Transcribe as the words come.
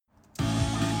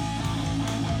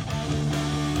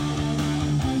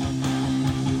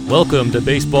Welcome to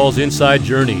Baseball's Inside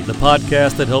Journey, the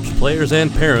podcast that helps players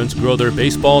and parents grow their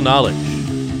baseball knowledge.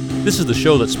 This is the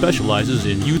show that specializes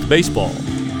in youth baseball.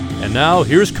 And now,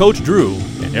 here's Coach Drew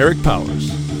and Eric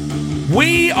Powers.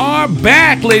 We are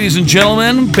back, ladies and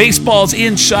gentlemen. Baseball's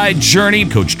Inside Journey.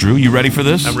 Coach Drew, you ready for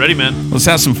this? I'm ready, man. Let's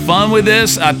have some fun with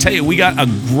this. I'll tell you, we got a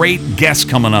great guest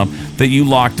coming up that you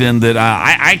locked in that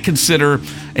I consider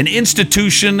an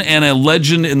institution and a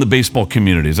legend in the baseball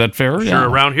community. Is that fair? Sure, Yeah.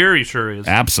 around here he sure is.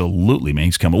 Absolutely, man.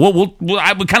 He's coming.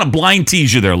 I would kind of blind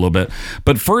tease you there a little bit.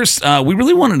 But first, we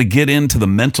really wanted to get into the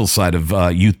mental side of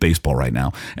youth baseball right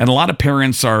now. And a lot of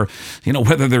parents are,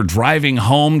 whether they're driving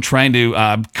home trying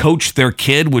to coach their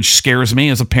kid, which scares me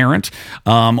as a parent,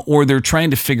 or they're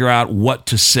trying to figure out what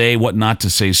to say, what not to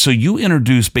say. So you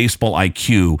introduced Baseball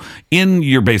IQ in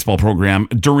your baseball program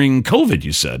during COVID,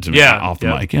 you said. Yeah. Off the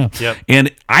mic, yeah. Yep.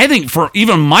 And I think for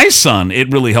even my son, it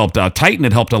really helped out. Titan,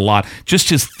 it helped a lot. Just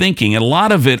his thinking. And a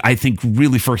lot of it, I think,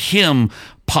 really for him,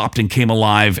 popped and came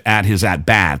alive at his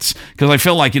at-bats. Because I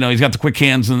feel like, he's got the quick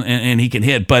hands and he can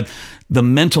hit. But the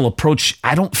mental approach,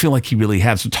 I don't feel like he really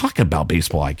has. So talk about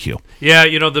Baseball IQ. Yeah,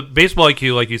 the Baseball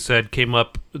IQ, like you said, came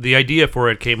up. The idea for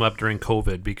it came up during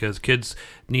COVID because kids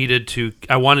needed to.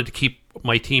 I wanted to keep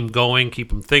my team going, keep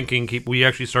them thinking. We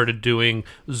actually started doing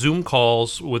Zoom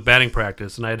calls with batting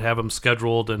practice, and I'd have them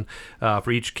scheduled and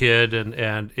for each kid,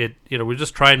 and it we're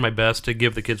just trying my best to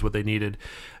give the kids what they needed,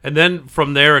 and then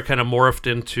from there it kind of morphed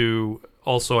into.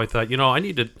 Also, I thought,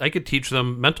 I could teach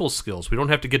them mental skills. We don't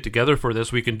have to get together for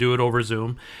this. We can do it over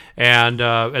Zoom, and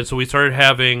so we started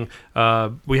having.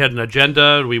 We had an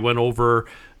agenda. We went over.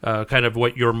 Kind of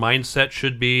what your mindset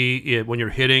should be when you're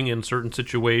hitting in certain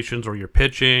situations, or you're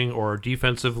pitching, or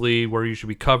defensively where you should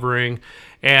be covering,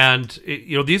 and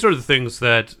these are the things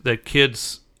that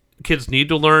kids need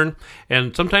to learn,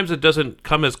 and sometimes it doesn't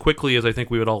come as quickly as I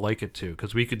think we would all like it to,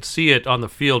 because we could see it on the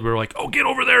field. We're like, oh, get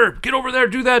over there,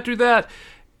 do that,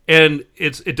 and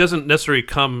it doesn't necessarily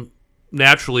come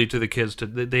naturally to the kids.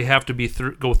 They have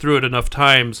to go through it enough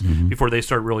times before they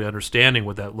start really understanding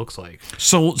what that looks like.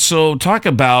 So talk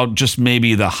about just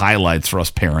maybe the highlights for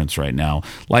us parents right now.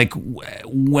 Like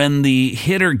when the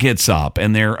hitter gets up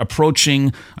and they're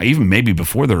approaching, even maybe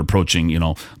before they're approaching,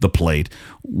 the plate,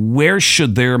 where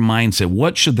should their mindset,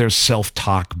 what should their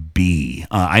self-talk be?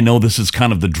 I know this is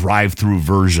kind of the drive-through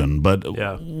version, but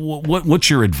yeah. What's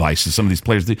your advice to some of these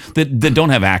players that don't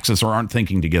have access or aren't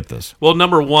thinking to get this? Well,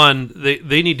 number one,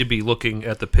 they need to be looking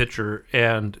at the pitcher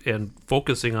and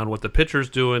focusing on what the pitcher's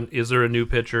doing. Is there a new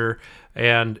pitcher?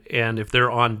 And if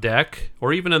they're on deck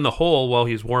or even in the hole while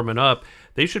he's warming up,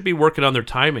 they should be working on their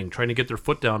timing, trying to get their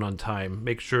foot down on time.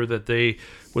 Make sure that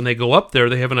when they go up there,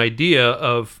 they have an idea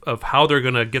of how they're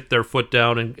going to get their foot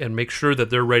down and make sure that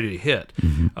they're ready to hit.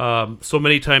 Mm-hmm. So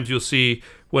many times you'll see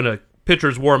when a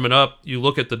pitcher's warming up, you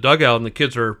look at the dugout and the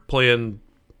kids are playing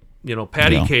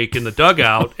patty cake in the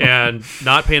dugout and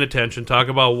not paying attention, talk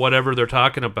about whatever they're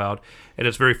talking about. And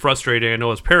it's very frustrating. I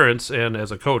know as parents and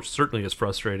as a coach, certainly it's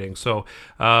frustrating. So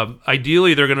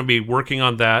ideally, they're going to be working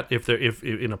on that. If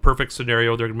in a perfect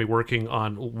scenario, they're going to be working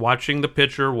on watching the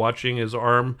pitcher, watching his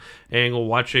arm angle,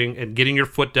 watching and getting your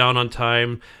foot down on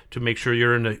time to make sure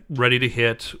you're ready to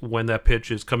hit when that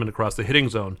pitch is coming across the hitting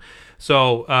zone.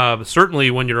 So certainly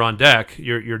when you're on deck,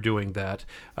 you're doing that.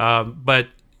 But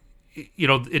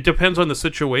it depends on the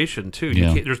situation too.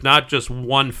 Yeah. There's not just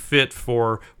one fit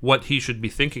for what he should be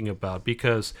thinking about,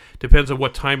 because it depends on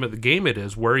what time of the game it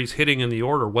is, where he's hitting in the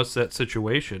order, what's that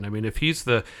situation. I mean, if he's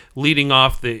the leading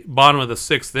off the bottom of the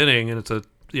sixth inning and it's a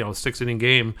 6-inning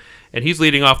game, and he's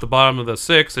leading off the bottom of the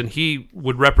sixth, and he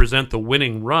would represent the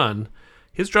winning run,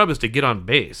 his job is to get on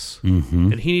base,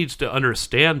 and he needs to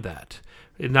understand that,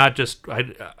 and not just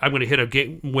I'm going to hit a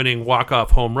game-winning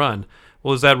walk-off home run.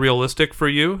 Well, is that realistic for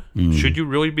you? Should you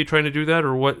really be trying to do that,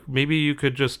 or what? Maybe you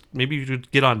could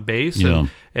get on base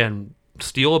and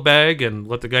steal a bag and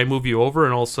let the guy move you over,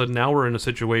 and all of a sudden now we're in a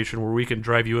situation where we can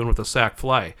drive you in with a sac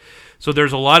fly. So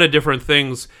there's a lot of different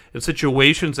things and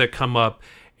situations that come up,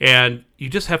 and you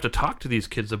just have to talk to these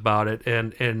kids about it.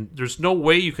 And there's no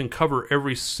way you can cover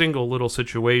every single little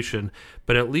situation,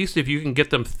 but at least if you can get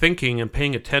them thinking and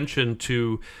paying attention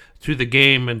to the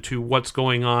game and to what's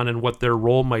going on and what their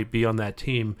role might be on that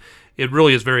team, it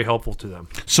really is very helpful to them.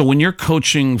 So when you're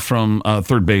coaching from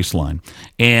third baseline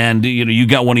and you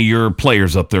got one of your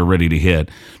players up there ready to hit,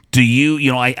 do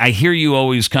you I hear you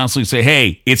always constantly say,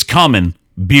 hey, it's coming,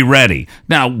 be ready.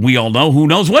 Now, we all know who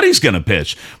knows what he's going to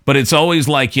pitch, but it's always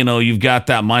like, you've got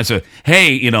that mindset,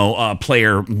 hey,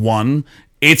 player one,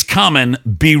 it's coming.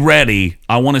 Be ready.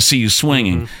 I want to see you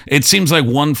swinging. It seems like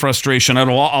one frustration at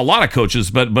a lot of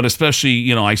coaches, but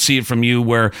especially, I see it from you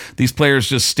where these players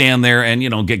just stand there and,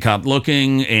 get caught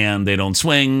looking and they don't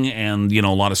swing and, a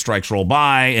lot of strikes roll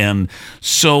by. And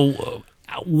so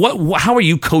how are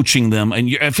you coaching them? And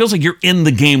it feels like you're in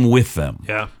the game with them.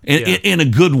 Yeah. In a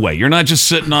good way. You're not just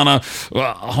sitting on a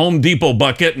Home Depot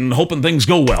bucket and hoping things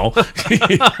go well.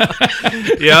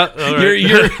 Yeah. All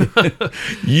right.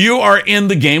 You are in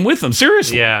the game with them.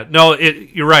 Seriously. Yeah. No,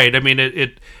 you're right. I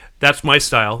mean, that's my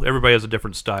style. Everybody has a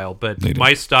different style, but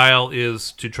my style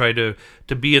is to try to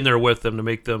be in there with them, to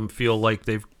make them feel like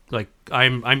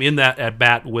I'm in that at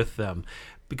bat with them.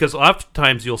 Because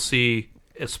oftentimes you'll see,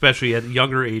 especially at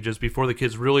younger ages, before the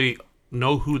kids really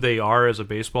know who they are as a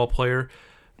baseball player,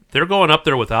 they're going up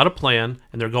there without a plan,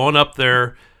 and they're going up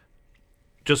there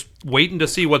just waiting to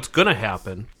see what's going to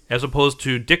happen, as opposed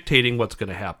to dictating what's going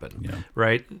to happen,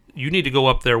 right? You need to go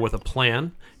up there with a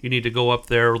plan. You need to go up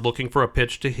there looking for a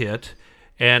pitch to hit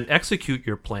and execute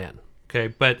your plan,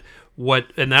 okay?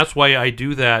 And that's why I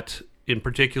do that in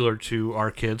particular to our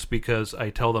kids, because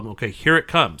I tell them, okay, here it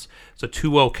comes. It's a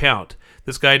 2-0 count.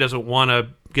 This guy doesn't want to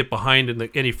get behind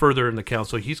any further in the count,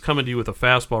 so he's coming to you with a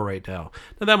fastball right now.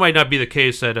 Now, that might not be the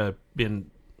case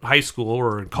in high school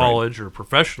or in college or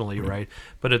professionally, right?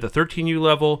 But at the 13U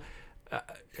level,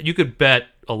 you could bet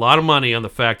a lot of money on the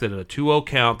fact that in a 2-0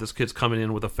 count, this kid's coming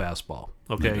in with a fastball,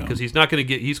 okay? Because he's not going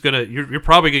to get. You're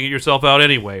probably going to get yourself out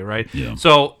anyway, right? Yeah.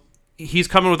 So he's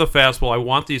coming with a fastball. I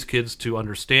want these kids to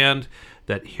understand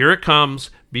that here it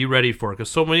comes, be ready for it. Because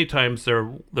so many times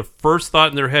the first thought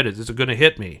in their head is it going to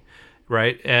hit me,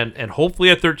 right? And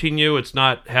hopefully at 13U it's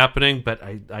not happening, but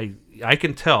I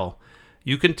can tell.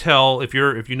 You can tell if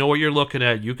you know what you're looking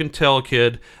at, you can tell a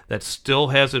kid that still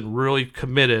hasn't really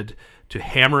committed to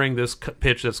hammering this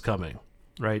pitch that's coming,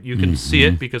 right? You can see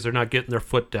it because they're not getting their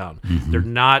foot down. They're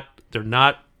not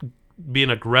being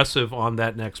aggressive on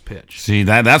that next pitch. See,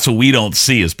 that's what we don't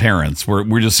see as parents.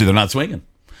 We're just see they're not swinging.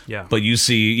 Yeah, but you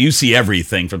see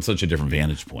everything from such a different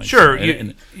vantage point. Sure,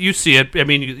 you see it. I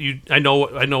mean, I know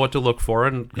what to look for,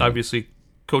 and obviously,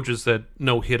 coaches that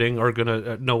know hitting are going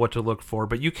to know what to look for.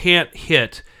 But you can't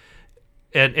hit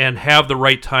and have the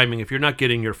right timing if you're not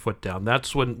getting your foot down.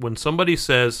 That's when somebody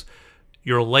says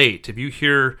you're late. If you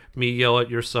hear me yell at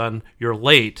your son, "You're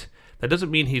late," that doesn't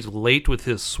mean he's late with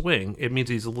his swing. It means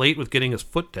he's late with getting his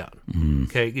foot down.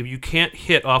 Okay, if you can't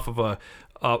hit off of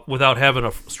without having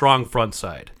a strong front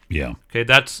side. Yeah. Okay,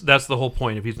 that's the whole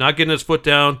point. If he's not getting his foot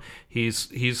down, he's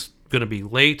going to be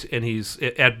late, and he's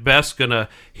at best going to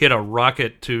hit a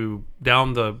rocket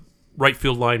down the right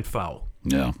field line foul.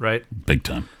 Yeah. Right? Big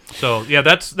time. So, yeah,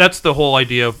 that's the whole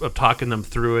idea of talking them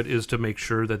through it, is to make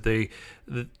sure that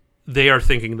they are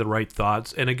thinking the right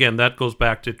thoughts. And again, that goes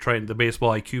back to trying the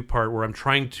baseball IQ part, where I'm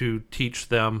trying to teach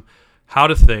them how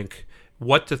to think,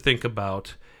 what to think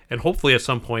about, and hopefully at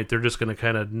some point they're just going to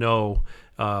kind of know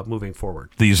moving forward.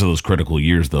 These are those critical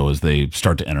years, though, as they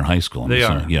start to enter high school. They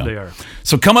are.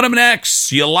 So coming up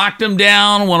next, you locked him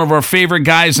down, one of our favorite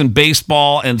guys in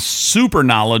baseball and super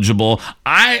knowledgeable.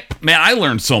 I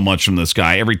learned so much from this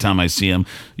guy every time I see him.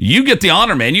 You get the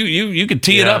honor, man. You can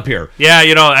tee it up here. Yeah,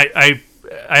 I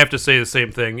have to say the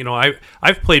same thing.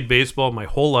 I've played baseball my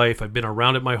whole life. I've been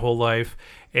around it my whole life.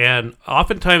 And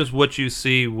oftentimes what you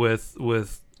see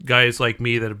with guys like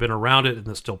me that have been around it and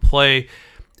that still play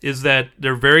is that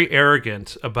they're very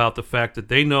arrogant about the fact that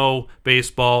they know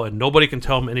baseball and nobody can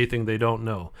tell them anything they don't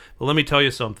know. But let me tell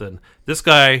you something. This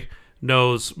guy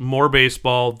knows more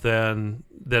baseball than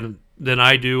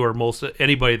I do, or most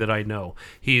anybody that I know.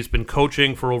 He's been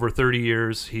coaching for over 30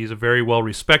 years. He's a very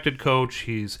well-respected coach.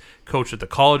 He's coached at the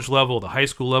college level, the high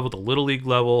school level, the little league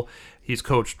level. He's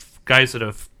coached guys that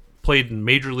have played in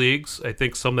major leagues. I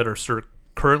think some that are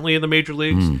currently in the major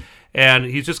leagues. And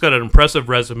he's just got an impressive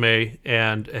resume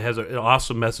and has an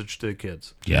awesome message to the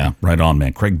kids. Yeah, right on,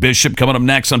 man. Craig Bishop coming up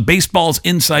next on Baseball's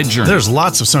Inside Journey. There's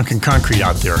lots of sunken concrete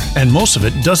out there, and most of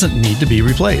it doesn't need to be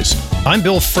replaced. I'm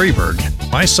Bill Freyberg.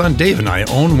 My son Dave and I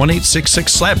own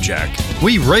 1866 Slabjack.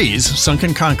 We raise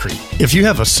sunken concrete. If you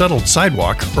have a settled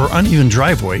sidewalk or uneven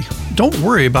driveway, don't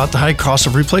worry about the high cost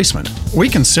of replacement. We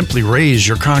can simply raise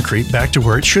your concrete back to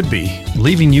where it should be,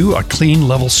 leaving you a clean,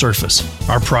 level surface.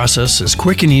 Our process is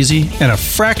quick and easy and a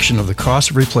fraction of the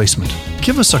cost of replacement.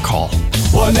 Give us a call.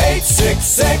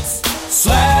 1866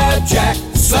 Slabjack,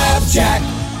 Slabjack.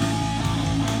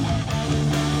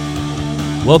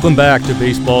 Welcome back to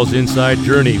Baseball's Inside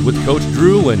Journey with Coach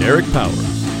Drew and Eric Powers.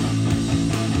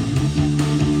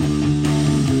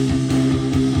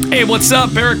 Hey, what's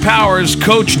up? Eric Powers,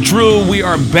 Coach Drew. We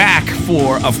are back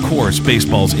for, of course,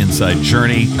 baseball's inside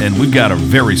journey. And we've got a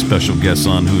very special guest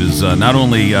on who has not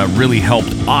only really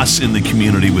helped us in the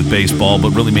community with baseball, but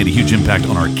really made a huge impact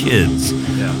on our kids.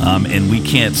 Yeah. And we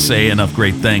can't say enough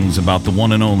great things about the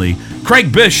one and only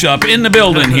Craig Bishop in the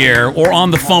building here, or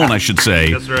on the phone, I should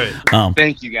say. That's right.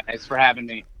 Thank you guys for having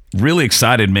me. Really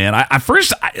excited, man.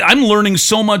 I'm learning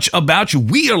so much about you.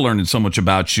 We are learning so much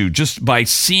about you just by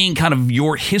seeing kind of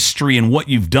your history and what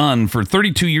you've done for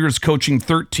 32 years coaching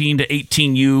 13 to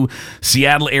 18U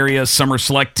Seattle area summer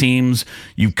select teams.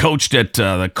 You coached at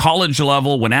the college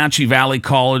level, Wenatchee Valley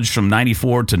College from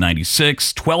 94 to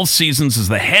 96, 12 seasons as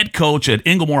the head coach at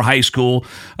Inglemoor High School,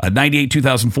 98,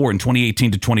 2004, and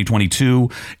 2018 to 2022,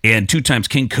 and 2 times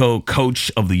KingCo Coach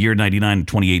of the Year, 99 and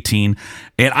 2018.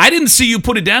 And I didn't see you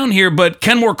put it down here, but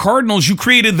Kenmore Cardinals, you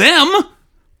created them.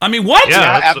 I mean, what?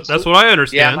 Yeah, that's what I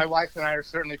understand. Yeah, my wife and I are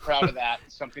certainly proud of that.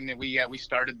 It's something that we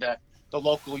started the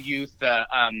local youth,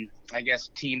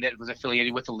 team that was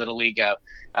affiliated with the Little League.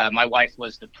 My wife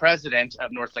was the president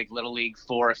of North Lake Little League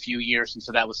for a few years, and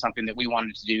so that was something that we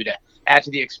wanted to do to add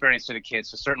to the experience to the kids.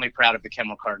 So certainly proud of the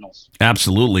Kenmore Cardinals.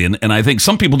 Absolutely, and I think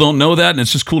some people don't know that, and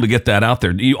it's just cool to get that out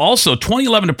there. You also,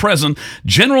 2011 to present,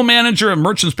 general manager of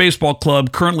Merchants Baseball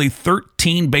Club, currently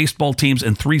 13 baseball teams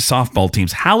and 3 softball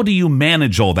teams. How do you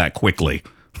manage all that quickly?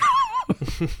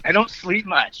 I don't sleep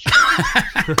much.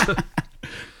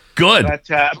 Good.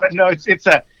 But no,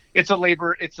 it's a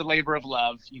labor of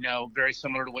love, very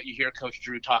similar to what you hear Coach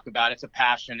Drew talk about. It's a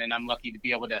passion, and I'm lucky to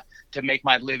be able to make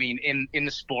my living in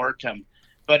the sport.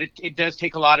 But it does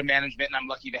take a lot of management, and I'm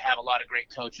lucky to have a lot of great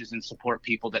coaches and support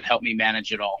people that help me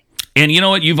manage it all. And you know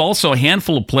what? You've also a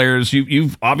handful of players.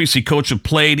 You've obviously, Coach, have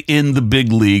played in the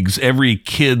big leagues. Every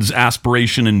kid's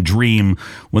aspiration and dream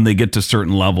when they get to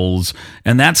certain levels,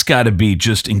 and that's got to be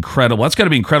just incredible. That's got to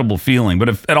be an incredible feeling. But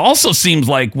it also seems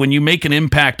like when you make an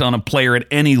impact on a player at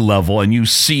any level, and you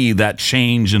see that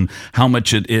change and how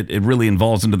much it really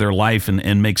involves into their life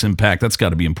and makes impact, that's got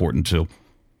to be important too.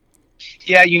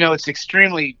 Yeah, it's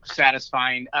extremely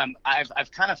satisfying.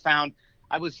 I've kind of found.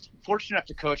 I was fortunate enough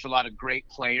to coach a lot of great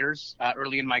players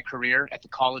early in my career at the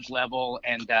college level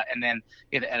and then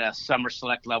at a summer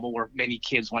select level where many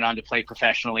kids went on to play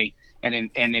professionally and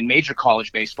in major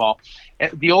college baseball.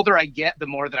 The older I get, the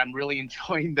more that I'm really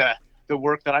enjoying the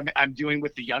work that I'm doing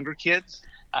with the younger kids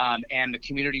and the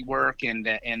community work and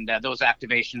those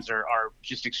activations are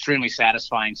just extremely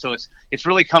satisfying. So it's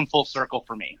really come full circle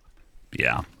for me.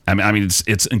 Yeah, I mean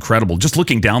it's incredible. Just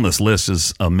looking down this list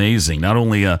is amazing. Not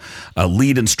only a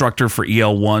lead instructor for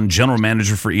EL1, general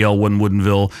manager for EL1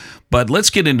 Woodinville, but let's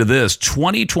get into this.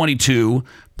 2022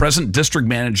 present district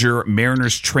manager,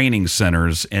 Mariners Training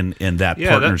Centers, and that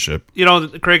partnership.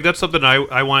 Craig, that's something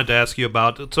I wanted to ask you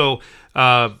about. So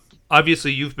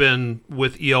obviously you've been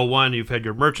with EL1, you've had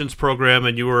your Merchants program,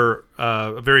 and you were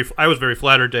I was very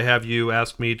flattered to have you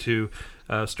ask me to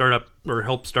help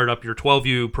start up your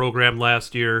 12U program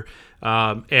last year.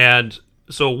 And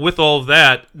so with all of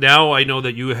that, now I know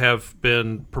that you have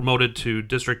been promoted to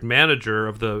district manager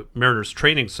of the Mariners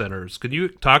Training Centers. Can you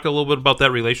talk a little bit about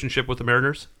that relationship with the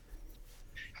Mariners?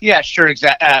 Yeah, sure.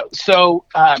 Exactly. So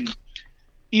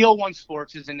EL1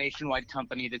 Sports is a nationwide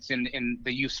company that's in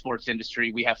the youth sports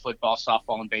industry. We have football,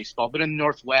 softball, and baseball. But in the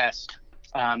Northwest,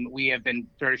 we have been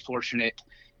very fortunate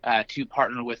to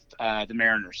partner with the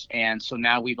Mariners. And so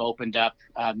now we've opened up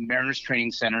Mariners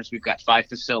Training Centers. We've got 5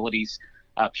 facilities,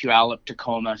 Puyallup,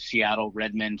 Tacoma, Seattle,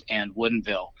 Redmond, and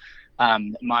Woodinville.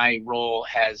 My role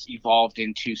has evolved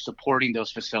into supporting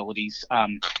those facilities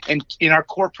and in our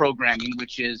core programming,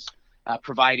 which is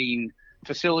providing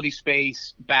facility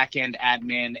space, back-end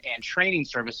admin, and training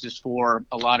services for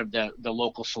a lot of the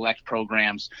local select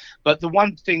programs. But the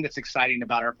one thing that's exciting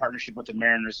about our partnership with the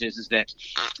Mariners is that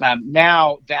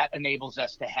now that enables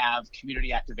us to have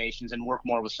community activations and work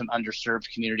more with some underserved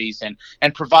communities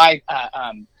and provide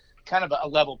kind of a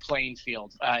level playing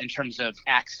field in terms of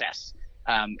access.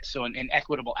 So an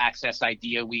equitable access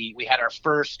idea, we had our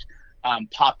first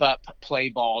pop-up play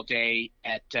ball day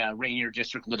at Rainier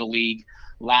District Little League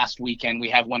last weekend. We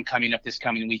have one coming up this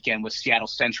coming weekend with Seattle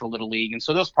Central Little League. And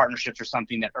so those partnerships are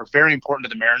something that are very important to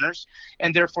the Mariners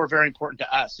and therefore very important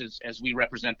to us as we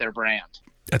represent their brand.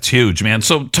 That's huge, man.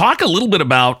 So talk a little bit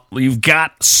about, you've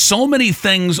got so many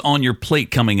things on your plate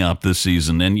coming up this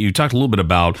season, and you talked a little bit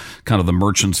about kind of the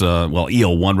Merchants,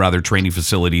 EL1 rather, training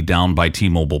facility down by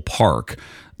T-Mobile Park.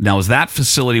 Now, is that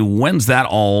facility, when's that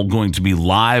all going to be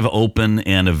live, open,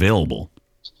 and available?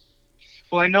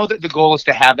 Well, I know that the goal is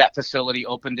to have that facility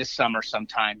open this summer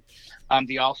sometime.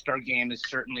 The All-Star game is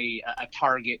certainly a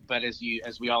target, but as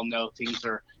we all know, things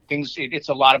it's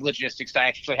a lot of logistics. I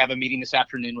actually have a meeting this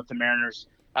afternoon with the Mariners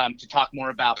to talk more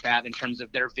about that in terms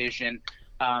of their vision.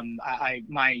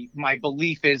 My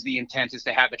belief is the intent is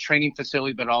to have a training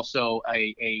facility, but also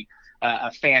a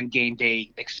fan game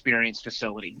day experience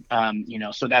facility.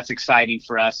 So that's exciting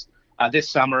for us. This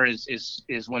summer is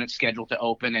when it's scheduled to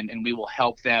open, and we will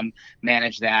help them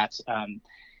manage that.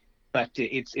 But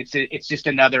it's just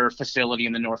another facility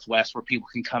in the Northwest where people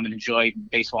can come and enjoy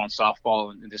baseball and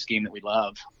softball and this game that we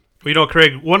love. Well,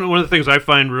 Craig, one of the things I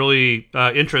find really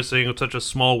interesting in such a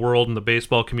small world in the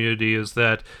baseball community is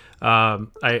that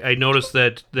I noticed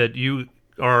that you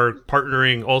are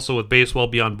partnering also with Baseball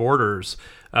Beyond Borders,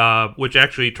 which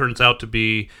actually turns out to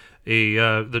be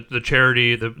the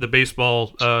charity, the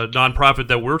baseball nonprofit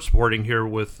that we're supporting here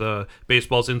with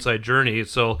Baseball's Inside Journey.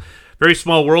 So very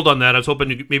small world on that. I was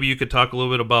hoping maybe you could talk a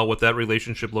little bit about what that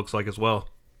relationship looks like as well.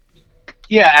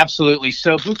 Yeah, absolutely.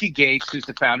 So Buki Gates, who's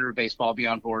the founder of Baseball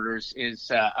Beyond Borders, is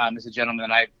a gentleman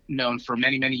that I've known for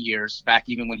many, many years, back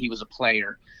even when he was a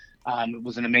player.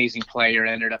 Was an amazing player,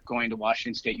 ended up going to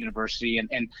Washington State University.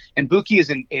 And Buki is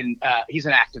he's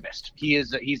an activist.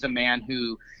 He's a man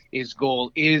who his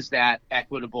goal is that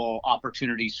equitable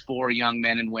opportunities for young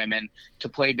men and women to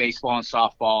play baseball and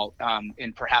softball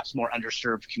in perhaps more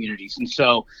underserved communities. And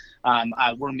so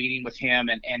we're meeting with him,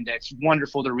 and it's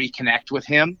wonderful to reconnect with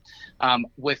him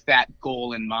with that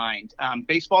goal in mind.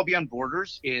 Baseball Beyond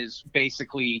Borders is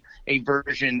basically a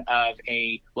version of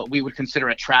what we would consider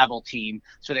a travel team.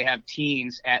 So they have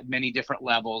teams at many different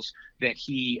levels that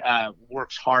he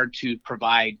works hard to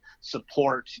provide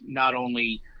support, not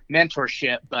only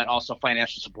mentorship, but also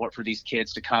financial support for these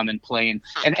kids to come and play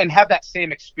and have that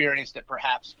same experience that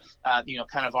perhaps,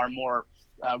 kind of our more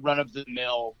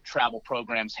run-of-the-mill travel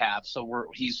programs have. So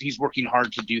he's working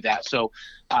hard to do that. So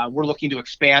we're looking to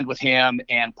expand with him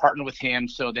and partner with him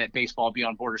so that Baseball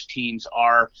Beyond Borders teams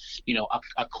are,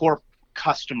 a core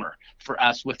customer for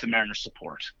us with the Mariners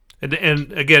support.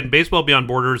 And again, Baseball Beyond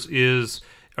Borders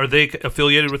are they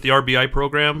affiliated with the RBI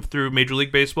program through Major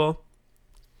League Baseball?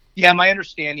 Yeah, my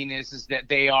understanding is that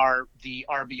they are the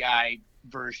RBI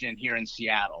version here in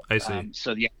Seattle. I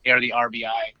see. They are the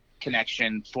RBI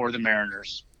connection for the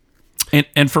Mariners.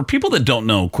 And for people that don't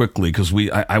know, quickly, because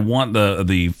I want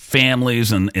the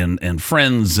families and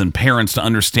friends and parents to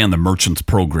understand the Merchants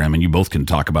program, and you both can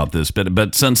talk about this,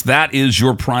 but since that is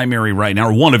your primary right now,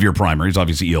 or one of your primaries,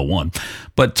 obviously EL1,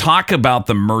 but talk about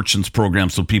the Merchants program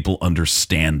so people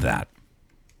understand that.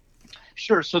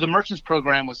 Sure. So the Merchants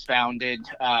program was founded,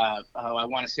 I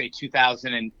want to say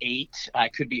 2008. I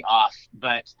could be off,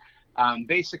 but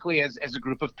basically as a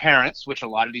group of parents, which a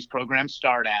lot of these programs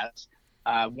start as,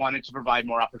 wanted to provide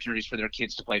more opportunities for their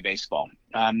kids to play baseball.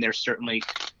 There's certainly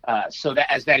so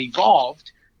that as that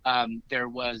evolved, there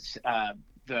was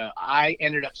I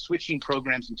ended up switching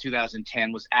programs in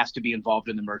 2010. Was asked to be involved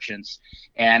in the Merchants,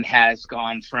 and has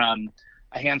gone from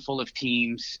a handful of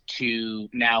teams to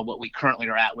now what we currently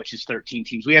are at, which is 13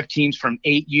 teams. We have teams from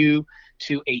 8U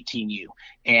to 18U,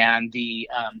 and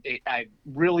I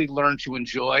really learned to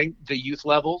enjoy the youth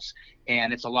levels,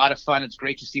 and it's a lot of fun. It's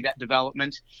great to see that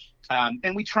development.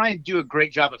 And we try and do a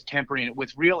great job of tempering it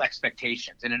with real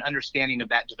expectations and an understanding of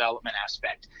that development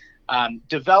aspect.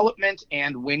 Development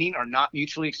and winning are not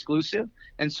mutually exclusive.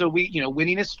 And so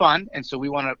winning is fun. And so we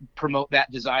want to promote that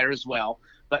desire as well.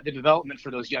 But the development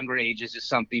for those younger ages is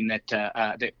something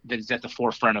that is at the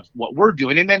forefront of what we're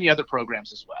doing and many other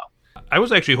programs as well. I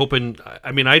was actually hoping,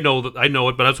 I know it,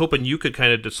 but I was hoping you could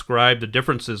kind of describe the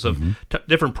differences of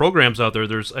different programs out there.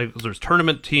 There's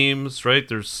tournament teams, right?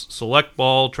 There's select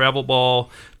ball, travel ball,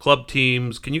 club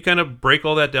teams. Can you kind of break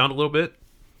all that down a little bit?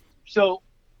 So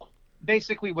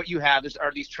basically what you have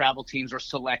are these travel teams or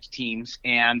select teams.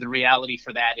 And the reality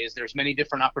for that is there's many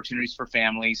different opportunities for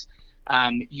families.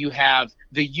 You have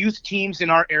the youth teams in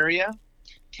our area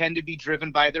tend to be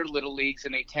driven by their little leagues,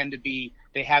 and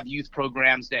they have youth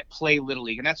programs that play little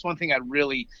league. And that's one thing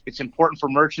it's important for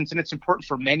Merchants, and it's important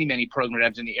for many, many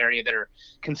programs in the area that are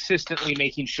consistently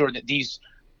making sure that these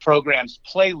programs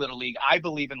play little league. I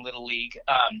believe in little league.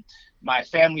 My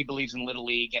family believes in little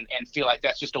league and feel like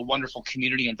that's just a wonderful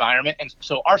community environment. And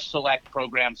so our select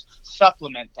programs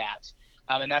supplement that.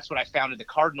 And that's what I founded the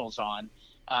Cardinals on.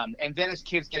 And then as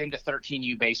kids get into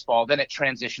 13U baseball, then it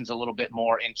transitions a little bit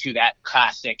more into that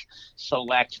classic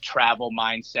select travel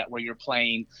mindset where you're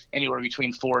playing anywhere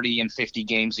between 40 and 50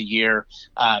 games a year.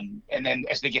 And then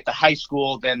as they get to high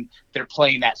school, then they're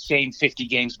playing that same 50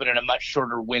 games, but in a much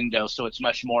shorter window. So it's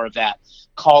much more of that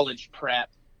college prep,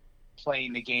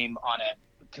 playing the game on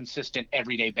a consistent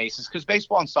everyday basis, because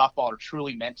baseball and softball are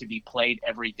truly meant to be played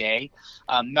every day.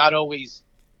 Not always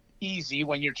easy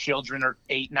when your children are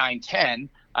 8, 9, 10.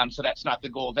 So that's not the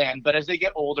goal then. But as they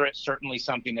get older, it's certainly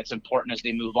something that's important as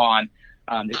they move on.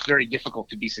 It's very difficult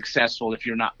to be successful if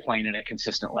you're not playing at a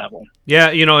consistent level. Yeah,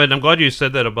 and I'm glad you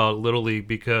said that about Little League,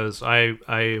 because I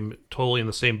am totally in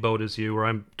the same boat as you, where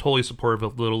I'm totally supportive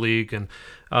of Little League. And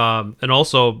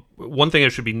also, one thing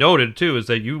that should be noted, too, is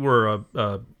that you were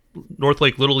a North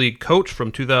Lake Little League coach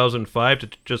from 2005 to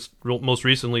just most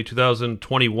recently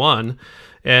 2021,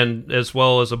 and as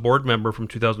well as a board member from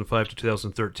 2005 to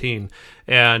 2013.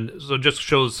 And so it just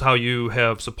shows how you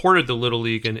have supported the Little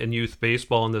League and youth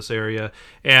baseball in this area.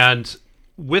 And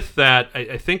with that,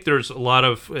 I think there's a lot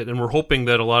of, and we're hoping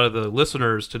that a lot of the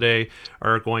listeners today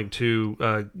are going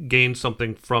to gain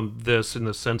something from this, in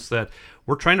the sense that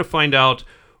we're trying to find out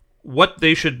what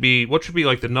should be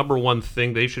like the number one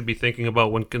thing they should be thinking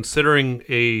about when considering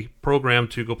a program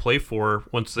to go play for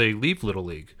once they leave Little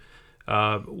League.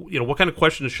 What kind of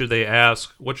questions should they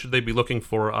ask? What should they be looking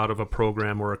for out of a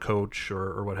program or a coach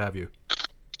or what have you?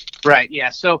 Right.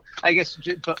 Yeah. So I guess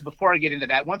before I get into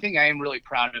that, one thing I am really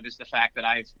proud of is the fact that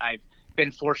I've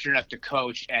been fortunate enough to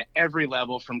coach at every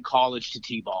level from college to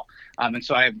T-ball. And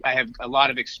so I have a lot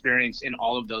of experience in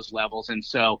all of those levels. And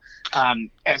so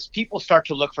as people start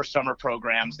to look for summer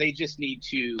programs, they just need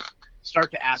to start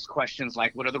to ask questions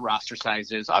like, what are the roster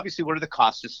sizes? Obviously, what are the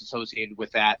costs associated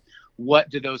with that? What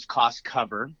do those costs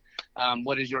cover?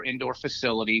 What does your indoor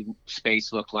facility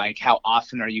space look like? How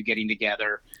often are you getting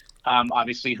together?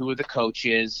 Obviously, who are the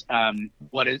coaches?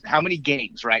 How many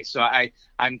games, right? So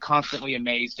I'm constantly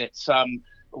amazed at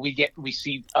we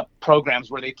see programs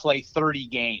where they play 30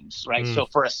 games, right? So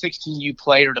for a 16U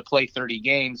player to play 30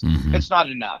 games, it's not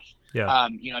enough. Yeah.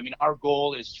 Our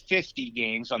goal is 50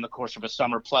 games on the course of a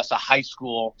summer plus a high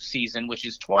school season, which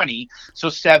is 20. So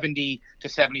 70 to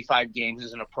 75 games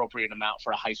is an appropriate amount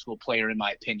for a high school player, in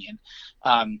my opinion.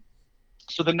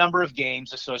 So the number of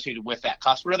games associated with that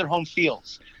cost. What are their home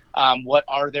fields? What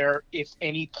are there, if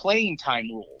any, playing time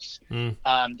rules?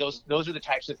 Those are the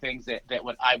types of things that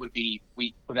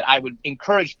I would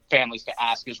encourage families to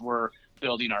ask as we're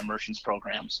building our merchants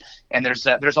programs. And there's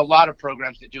a lot of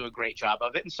programs that do a great job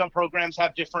of it, and some programs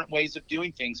have different ways of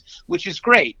doing things, which is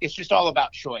great. It's just all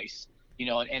about choice,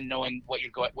 and knowing what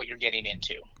you're getting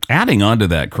into. Adding on to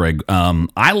that, Craig,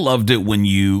 I loved it when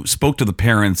you spoke to the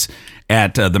parents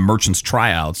at the merchants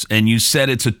tryouts, and you said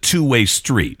it's a two-way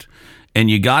street. And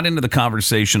you got into the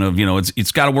conversation of,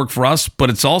 it's got to work for us, but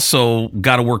it's also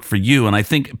got to work for you. And I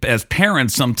think as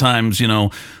parents, sometimes,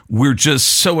 we're just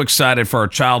so excited for our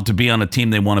child to be on a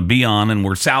team they want to be on, and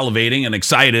we're salivating and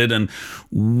excited. And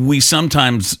we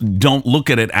sometimes don't look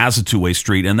at it as a two-way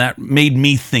street. And that made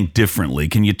me think differently.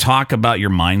 Can you talk about your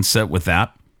mindset with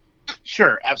that?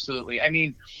 Sure, absolutely. I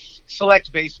mean,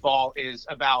 Select Baseball is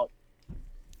about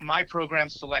my program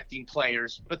selecting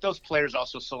players, but those players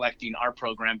also selecting our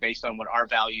program based on what our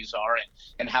values are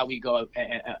and how we go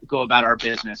about our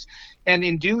business. And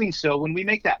in doing so, when we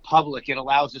make that public, it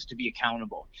allows us to be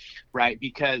accountable, right?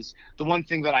 Because the one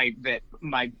thing that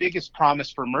my biggest promise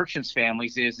for merchants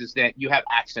families is that you have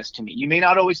access to me. You may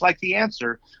not always like the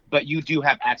answer, but you do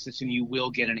have access and you will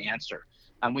get an answer.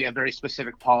 We have very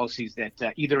specific policies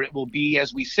that either it will be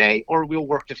as we say or we'll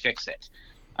work to fix it.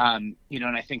 And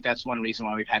I think that's one reason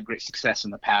why we've had great success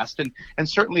in the past. And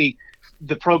certainly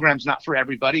the program's not for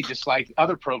everybody, just like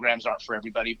other programs aren't for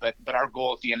everybody. But our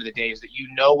goal at the end of the day is that you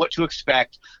know what to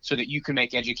expect so that you can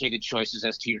make educated choices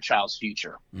as to your child's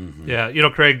future. Mm-hmm. Yeah.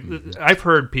 Craig, I've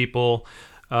heard people,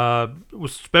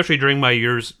 especially during my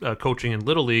years coaching in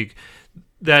Little League,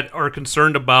 that are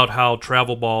concerned about how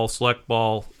travel ball, select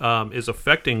ball is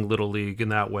affecting Little League in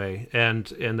that way, and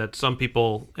that some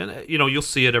people, and you'll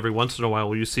see it every once in a while,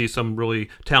 where you see some really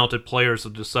talented players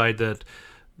that decide that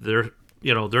they're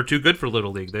too good for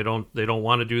Little League. They don't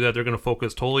want to do that. They're going to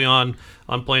focus totally on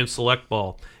playing select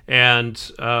ball, and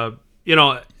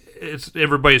it's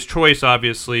everybody's choice,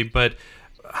 obviously. But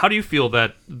how do you feel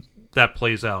that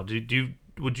plays out?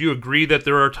 Would you agree that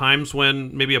there are times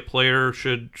when maybe a player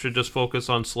should just focus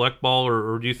on select ball,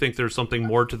 or do you think there's something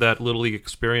more to that Little League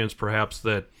experience, perhaps,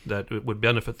 that would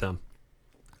benefit them?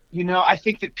 I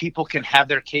think that people can have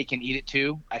their cake and eat it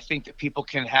too. I think that people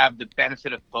can have the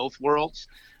benefit of both worlds.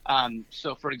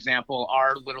 So, for example,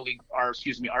 our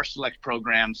select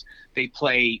programs, they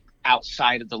play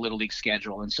outside of the Little League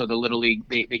schedule. And so the Little League,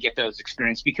 they get those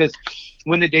experience, because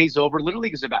when the day's over, Little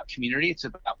League is about community. It's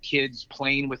about kids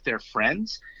playing with their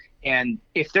friends. And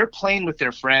if they're playing with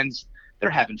their friends,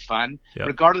 they're having fun. Yep.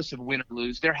 Regardless of win or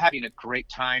lose, they're having a great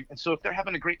time. And so if they're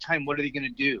having a great time, what are they going to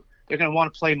do? They're going to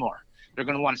want to play more. They're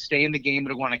going to want to stay in the game.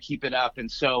 They're going to keep it up.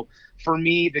 And so for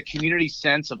me, the community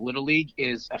sense of Little League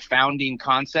is a founding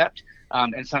concept.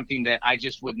 And something that I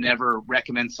just would never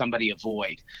recommend somebody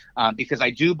avoid, because I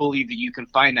do believe that you can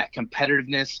find that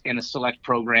competitiveness in a select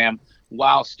program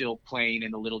while still playing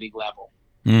in the Little League level.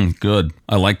 Good.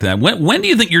 I like that. When do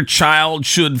you think your child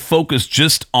should focus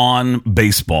just on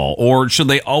baseball, or should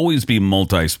they always be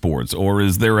multi-sports, or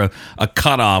is there a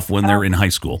cutoff when they're in high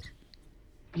school?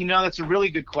 That's a really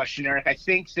good question, Eric. I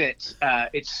think that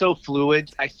it's so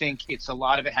fluid. I think a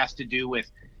lot of it has to do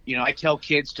with, I tell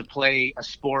kids to play a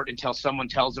sport until someone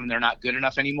tells them they're not good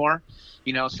enough anymore.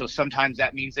 So sometimes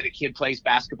that means that a kid plays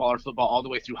basketball or football all the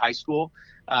way through high school.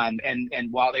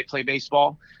 And while they play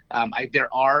baseball,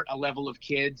 there are a level of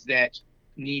kids that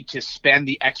need to spend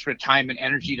the extra time and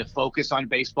energy to focus on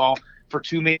baseball for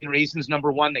two main reasons.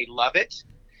 Number one, they love it.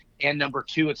 And number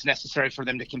two, it's necessary for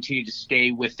them to continue to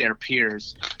stay with their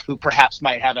peers who perhaps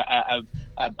might have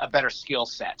a better skill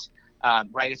set.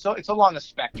 Right. So it's along a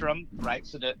spectrum, right?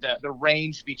 So the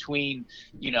range between,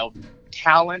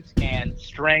 talent and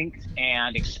strength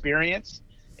and experience.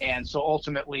 And so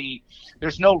ultimately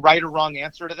there's no right or wrong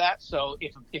answer to that. So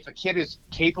if a kid is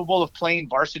capable of playing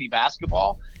varsity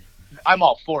basketball, I'm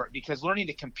all for it, because learning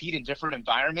to compete in different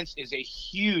environments is a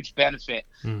huge benefit,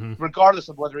 regardless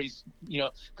of whether he's,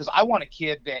 because I want a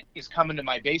kid that is coming to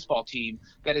my baseball team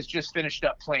that has just finished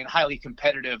up playing highly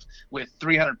competitive with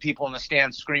 300 people in the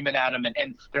stands screaming at them,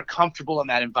 and they're comfortable in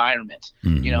that environment,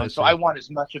 and so I want as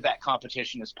much of that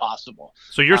competition as possible.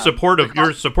 So you're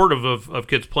supportive of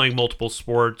kids playing multiple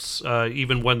sports,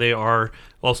 even when they are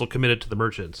also committed to the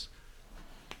Merchants.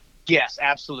 Yes,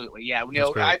 absolutely. Yeah.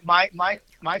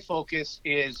 My focus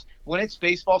is when it's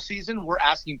baseball season, we're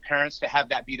asking parents to have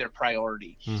that be their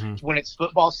priority. When it's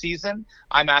football season,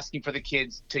 I'm asking for the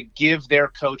kids to give their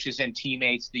coaches and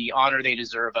teammates the honor they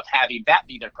deserve of having that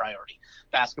be their priority.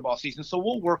 Basketball season. So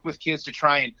we'll work with kids to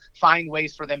try and find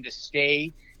ways for them to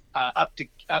stay up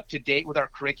to date with our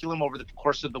curriculum over the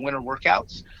course of the winter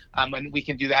workouts, and we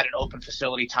can do that in open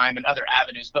facility time and other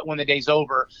avenues. But when the day's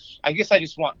over, I guess I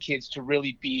just want kids to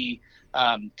really be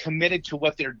committed to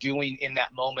what they're doing in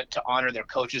that moment to honor their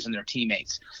coaches and their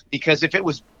teammates. Because if it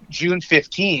was June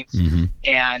 15th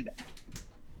and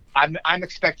I'm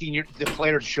expecting the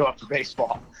player to show up for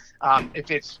baseball, if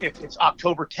it's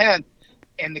October 10th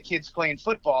and the kid's playing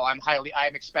football,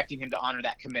 I'm expecting him to honor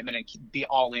that commitment and be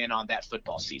all in on that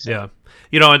football season.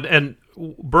 Yeah. And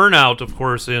burnout, of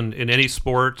course, in any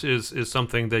sport is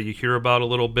something that you hear about a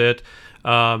little bit.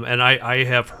 And I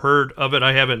have heard of it.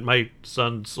 I haven't, my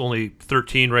son's only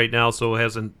 13 right now, so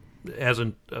it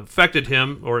hasn't affected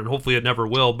him, and hopefully it never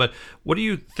will. But what do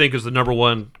you think is the number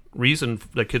one reason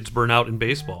that kids burn out in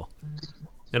baseball?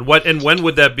 And when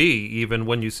would that be, even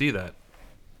when you see that?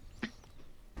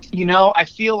 I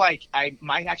feel like I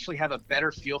might actually have a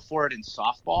better feel for it in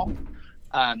softball.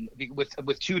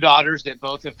 With two daughters that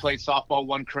both have played softball,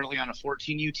 one currently on a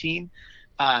 14U team.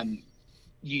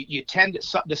 You tend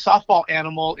to, the softball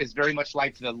animal is very much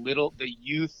like the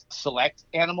youth select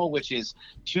animal, which is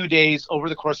 2 days over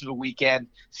the course of a weekend,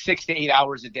 6 to 8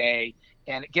 hours a day,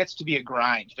 and it gets to be a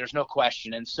grind. There's no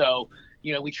question. And so,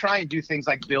 we try and do things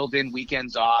like build in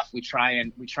weekends off. We try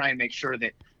and make sure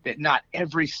that not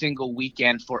every single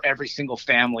weekend for every single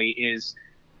family is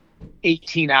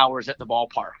 18 hours at the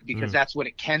ballpark, because that's what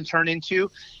it can turn into.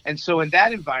 And so in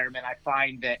that environment, I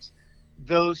find that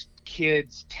those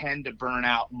kids tend to burn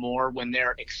out more when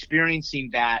they're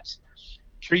experiencing that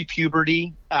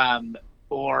pre-puberty,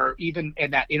 or even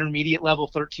in that intermediate level,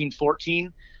 13,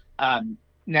 14.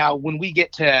 Now, when we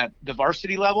get to the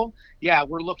varsity level,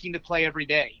 we're looking to play every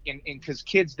day. And because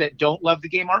kids that don't love the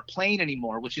game aren't playing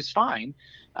anymore, which is fine.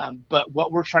 But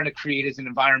what we're trying to create is an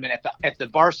environment at the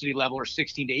varsity level or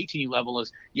 16 to 18 level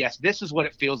is, yes, this is what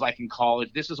it feels like in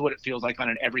college. This is what it feels like on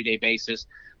an everyday basis.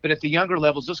 But at the younger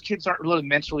levels, those kids aren't really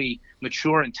mentally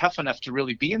mature and tough enough to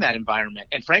really be in that environment.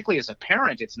 And frankly, as a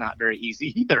parent, it's not very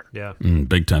easy either. Yeah,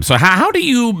 big time. So how do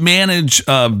you manage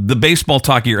the baseball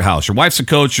talk at your house? Your wife's a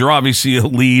coach. You're obviously a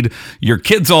lead. Your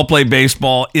kids all play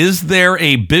baseball. Is there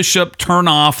a Bishop turn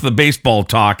off the baseball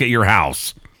talk at your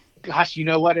house? Gosh, you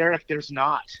know what, Eric? There's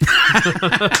not.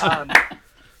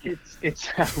 It's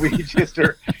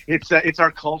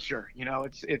our culture.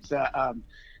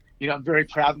 I'm very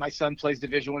proud. My son plays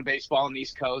Division I baseball on the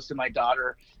East Coast, and my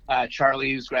daughter,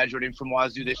 Charlie, who's graduating from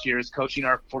Wazoo this year, is coaching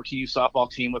our 14U softball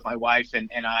team with my wife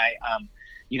and I.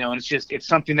 And it's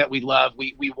something that we love.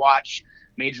 We watch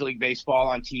Major League Baseball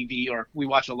on TV, or we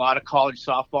watch a lot of college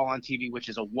softball on TV, which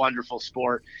is a wonderful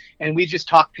sport. And we just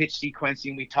talk pitch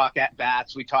sequencing. We talk at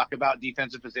bats. We talk about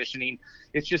defensive positioning.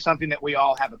 It's just something that we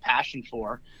all have a passion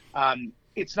for.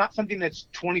 it's not something that's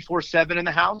 24/7 in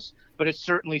the house, but it's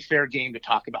certainly fair game to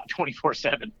talk about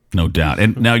 24/7. No doubt.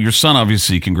 And now your son,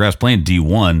 obviously, congrats, playing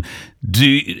D1. Do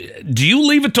you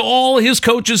leave it to all his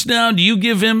coaches now? Do you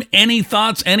give him any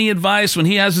thoughts, any advice when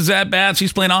he has his at-bats?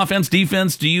 He's playing offense,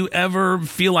 defense. Do you ever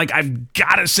feel like I've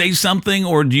got to say something,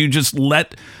 or do you just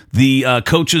let the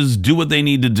coaches do what they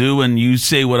need to do and you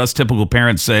say what us typical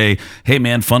parents say, hey,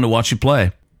 man, fun to watch you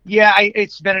play? Yeah,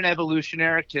 it's been an evolution,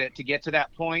 Eric, to get to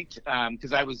that point,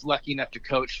 because I was lucky enough to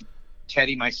coach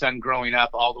Teddy, my son, growing up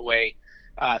all the way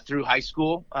through high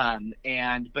school.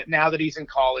 But now that he's in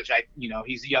college,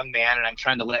 he's a young man, and I'm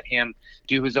trying to let him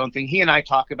do his own thing. He and I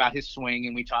talk about his swing,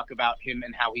 and we talk about him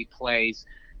and how he plays,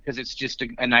 because it's just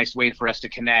a nice way for us to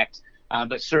connect.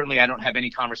 But certainly I don't have any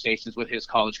conversations with his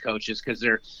college coaches, because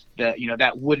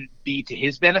that wouldn't be to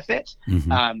his benefit.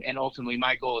 Mm-hmm. And ultimately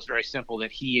my goal is very simple,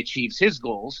 that he achieves his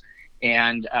goals.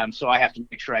 And so I have to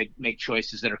make sure I make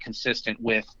choices that are consistent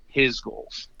with his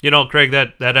goals. Craig,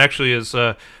 that actually is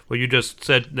what you just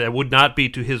said, that would not be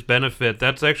to his benefit.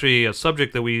 That's actually a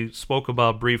subject that we spoke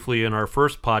about briefly in our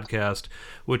first podcast,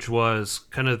 which was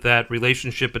kind of that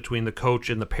relationship between the coach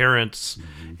and the parents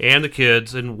and the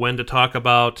kids, and when to talk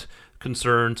about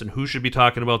concerns and who should be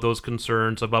talking about those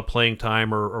concerns about playing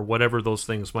time or whatever those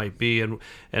things might be,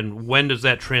 and when does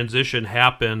that transition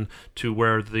happen to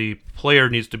where the player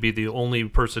needs to be the only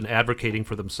person advocating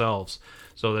for themselves.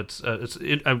 So that's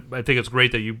I think it's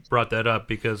great that you brought that up,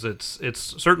 because it's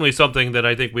certainly something that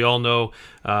I think we all know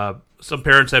some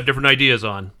parents have different ideas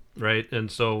on, right? And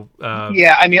so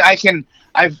yeah, I mean,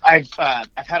 I've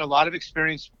had a lot of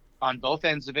experience on both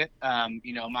ends of it.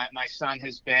 My son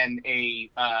has been a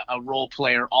role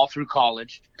player all through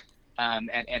college,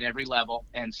 at every level.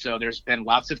 And so there's been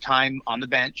lots of time on the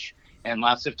bench and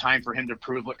lots of time for him to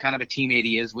prove what kind of a teammate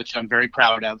he is, which I'm very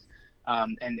proud of.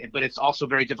 But it's also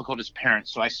very difficult as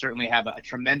parents. So I certainly have a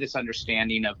tremendous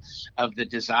understanding of the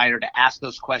desire to ask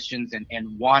those questions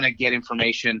and want to get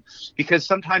information, because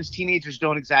sometimes teenagers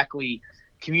don't exactly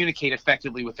communicate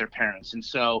effectively with their parents. And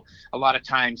so a lot of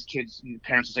times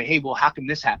parents will say, hey, well, how come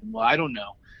this happened? Well, I don't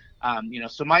know.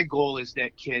 So my goal is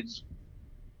that kids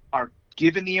are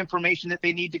given the information that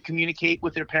they need to communicate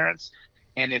with their parents.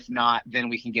 And if not, then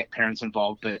we can get parents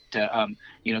involved. But,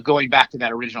 going back to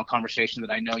that original conversation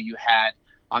that I know you had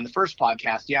on the first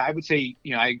podcast, yeah, I would say,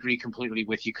 I agree completely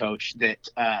with you, Coach, that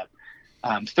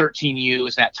 13U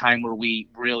is that time where we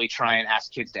really try and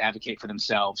ask kids to advocate for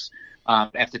themselves.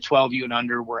 At the 12U and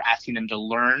under, we're asking them to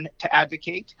learn to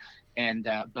advocate.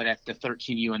 But at the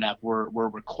 13U and up, we're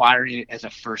requiring it as a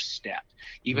first step,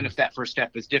 even if that first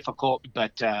step is difficult,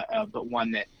 but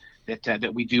one that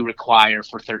we do require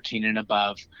for 13 and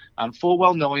above, full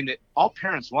well knowing that all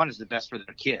parents want is the best for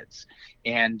their kids.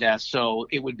 And so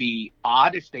it would be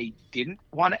odd if they didn't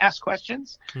want to ask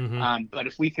questions. Mm-hmm. But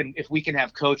if we can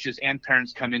have coaches and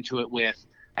parents come into it with,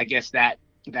 I guess, that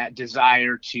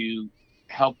desire to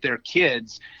help their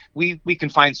kids, we can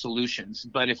find solutions.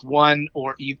 But if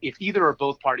if either or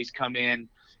both parties come in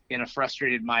a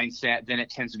frustrated mindset, then it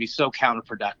tends to be so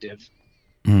counterproductive.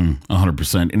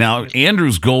 100%. Now,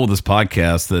 Andrew's goal with this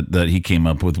podcast that he came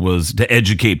up with was to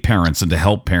educate parents and to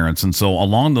help parents. And so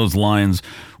along those lines,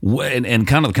 and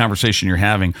kind of the conversation you're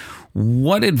having,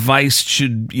 what advice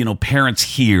should parents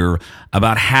hear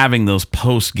about having those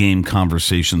post-game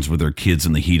conversations with their kids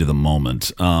in the heat of the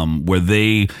moment, where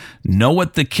they know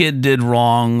what the kid did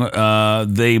wrong,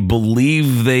 they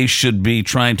believe they should be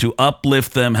trying to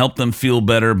uplift them, help them feel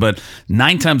better, but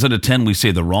 9 times out of 10 we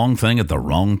say the wrong thing at the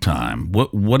wrong time.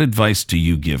 What advice do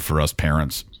you give for us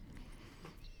parents?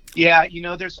 Yeah,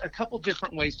 there's a couple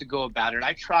different ways to go about it.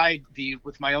 I tried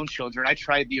with my own children. I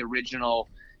tried the original,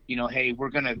 hey, we're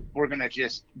gonna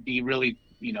just be really,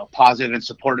 positive and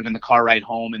supportive in the car ride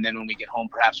home, and then when we get home,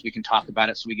 perhaps we can talk about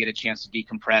it so we get a chance to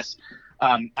decompress.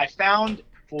 I found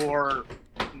for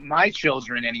my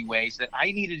children, anyways, that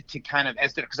I needed to kind of,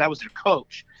 because I was their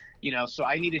coach, so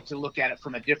I needed to look at it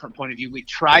from a different point of view. We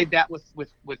tried that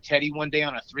with Teddy one day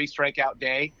on a 3 strikeout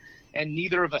day, and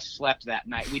neither of us slept that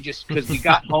night. Because we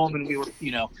got home and we were,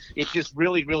 it just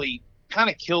really, really kind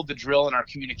of killed the drill in our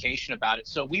communication about it.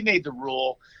 So we made the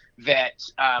rule that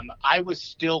I was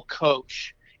still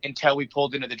coach until we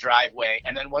pulled into the driveway.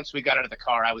 And then once we got out of the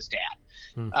car, I was dad.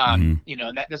 Mm-hmm.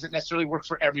 And that doesn't necessarily work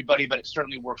for everybody, but it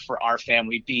certainly worked for our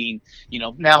family being,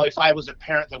 now if I was a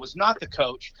parent that was not the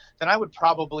coach, then I would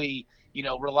probably,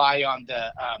 rely on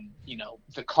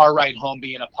the car ride home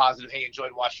being a positive. Hey,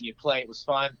 enjoyed watching you play. It was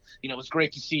fun. It was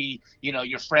great to see,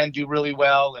 your friend do really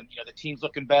well and, the team's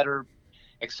looking better,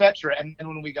 etc. And then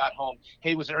when we got home,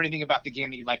 hey, was there anything about the game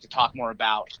that you'd like to talk more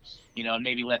about?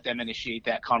 Maybe let them initiate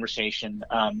that conversation.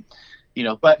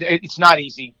 but it's not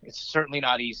easy. It's certainly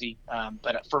not easy.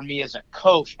 But for me as a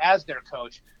coach, as their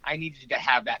coach, I needed to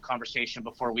have that conversation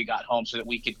before we got home so that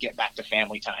we could get back to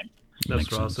family time.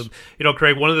 That's awesome.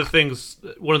 Craig, one of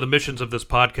the missions of this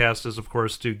podcast is, of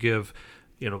course, to give,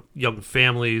 young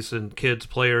families and kids,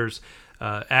 players,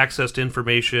 access to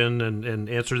information and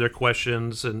answer their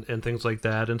questions and things like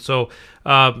that. And so,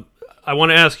 I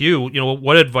want to ask you,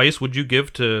 what advice would you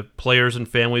give to players and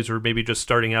families who are maybe just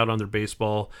starting out on their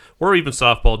baseball or even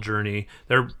softball journey?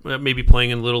 They're maybe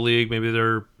playing in Little League, maybe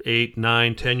they're 8,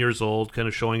 9, 10 years old, kind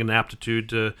of showing an aptitude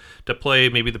to play.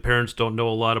 Maybe the parents don't know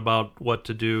a lot about what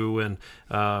to do and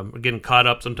getting caught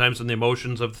up sometimes in the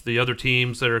emotions of the other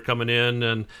teams that are coming in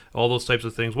and all those types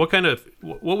of things. What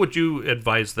would you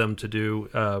advise them to do,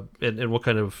 and what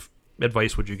kind of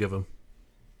advice would you give them?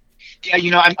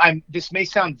 Yeah, this may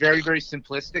sound very, very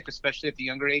simplistic, especially at the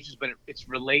younger ages, but it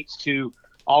relates to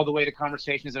all the way to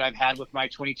conversations that I've had with my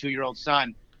 22-year-old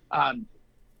son.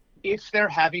 If they're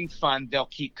having fun, they'll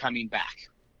keep coming back.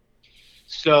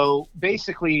 So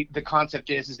basically the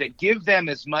concept is that give them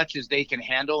as much as they can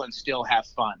handle and still have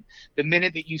fun. The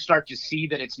minute that you start to see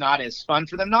that it's not as fun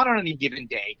for them, not on any given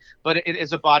day, but it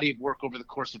is a body of work over the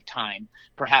course of time,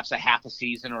 perhaps a half a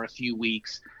season or a few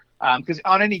weeks, because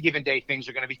on any given day, things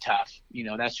are going to be tough.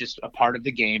 That's just a part of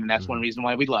the game, and that's one reason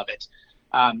why we love it.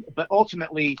 But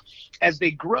ultimately, as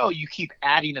they grow, you keep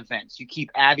adding events. You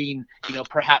keep adding,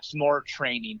 perhaps more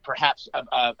training, perhaps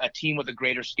a team with a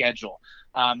greater schedule.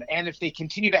 And if they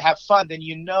continue to have fun, then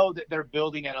that they're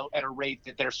building at a rate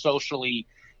that they're socially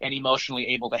and emotionally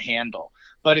able to handle.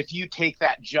 But if you take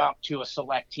that jump to a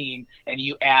select team and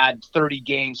you add 30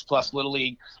 games plus Little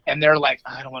League, and they're like,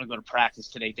 I don't want to go to practice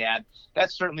today, Dad,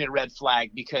 that's certainly a red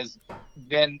flag, because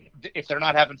then if they're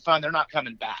not having fun, they're not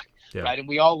coming back. Yeah. Right? And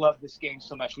we all love this game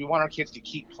so much. We want our kids to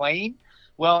keep playing.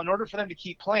 Well, in order for them to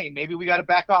keep playing, maybe we got to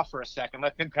back off for a second,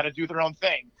 let them kind of do their own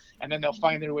thing, and then they'll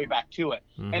find their way back to it.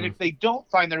 Mm-hmm. And if they don't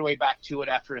find their way back to it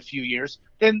after a few years,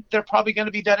 then they're probably going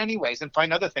to be done anyways and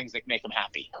find other things that make them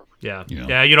happy. Yeah.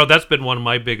 That's been one of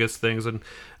my biggest things, and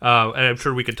I'm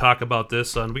sure we could talk about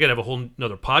this we got to have a whole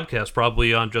another podcast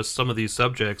probably on just some of these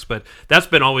subjects, but that's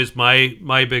been always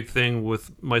my big thing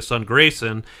with my son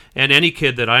Grayson, and any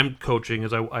kid that I'm coaching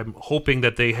is I'm hoping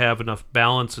that they have enough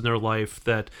balance in their life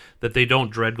that they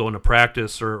don't dread going to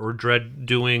practice or dread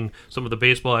doing some of the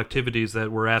baseball activities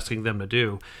that we're asking them to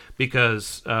do,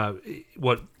 because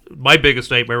what my biggest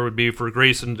nightmare would be for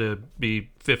Grayson to be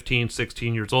 15,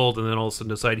 16 years old and then all of a sudden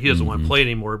decide he doesn't want to play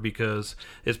anymore because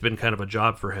it's been kind of a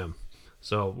job for him.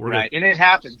 So we're right, and it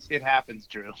happens. It happens,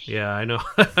 Drew. Yeah, I know.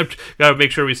 I've got to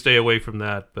make sure we stay away from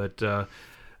that. But Craig,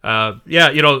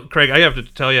 I have to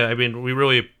tell you, we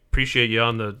really appreciate you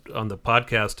on the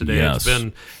podcast today. Yes. It's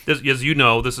been, as you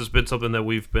know, this has been something that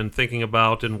we've been thinking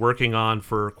about and working on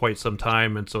for quite some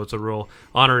time, and so it's a real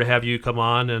honor to have you come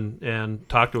on and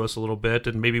talk to us a little bit,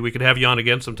 and maybe we could have you on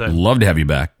again sometime. Love to have you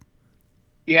back.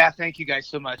 Yeah, thank you guys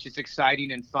so much. It's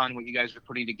exciting and fun what you guys are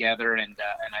putting together, and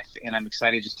I'm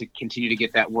excited just to continue to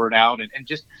get that word out and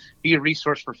just be a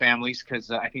resource for families, because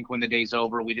I think when the day's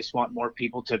over, we just want more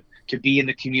people to be in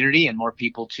the community and more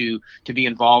people to be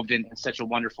involved in such a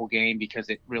wonderful game, because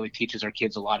it really teaches our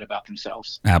kids a lot about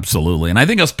themselves. Absolutely. And I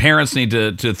think us parents need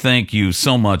to thank you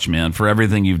so much, man, for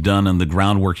everything you've done and the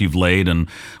groundwork you've laid. And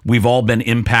we've all been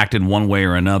impacted one way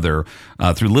or another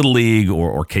through Little League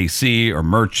or KC or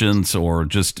Merchants or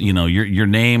just, your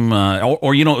name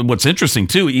or what's interesting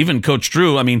too, even Coach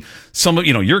Drew. Some of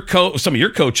your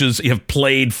coaches have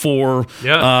played for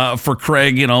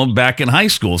Craig, back in high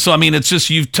school. So it's just,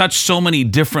 you've touched so many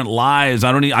different lives.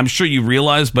 I'm sure you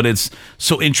realize, but it's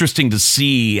so interesting to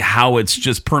see how it's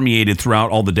just permeated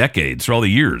throughout all the decades, through all the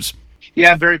years.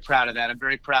 Yeah, I'm very proud of that. I'm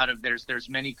very proud of there's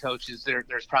many coaches.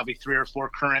 There's probably 3 or 4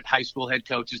 current high school head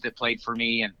coaches that played for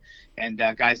me, and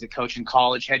guys that coach in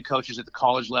college, head coaches at the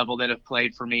college level that have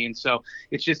played for me. And so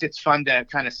it's fun to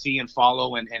kind of see and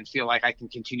follow and feel like I can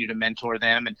continue to mentor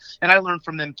them, and I learn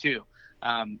from them too.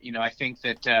 I think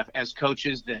that as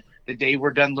coaches, the day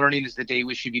we're done learning is the day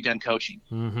we should be done coaching.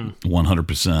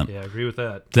 100%. Yeah, I agree with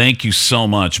that. Thank you so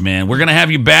much, man. We're going to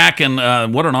have you back, and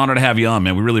what an honor to have you on,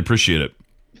 man. We really appreciate it.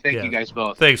 Thank you guys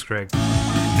both. Thanks, Craig.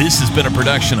 This has been a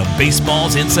production of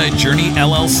Baseball's Inside Journey,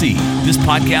 LLC. This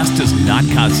podcast does not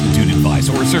constitute advice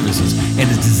or services and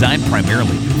is designed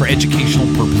primarily for educational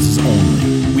purposes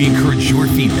only. We encourage your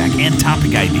feedback and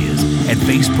topic ideas at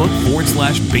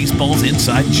Facebook/Baseball's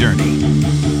Inside Journey.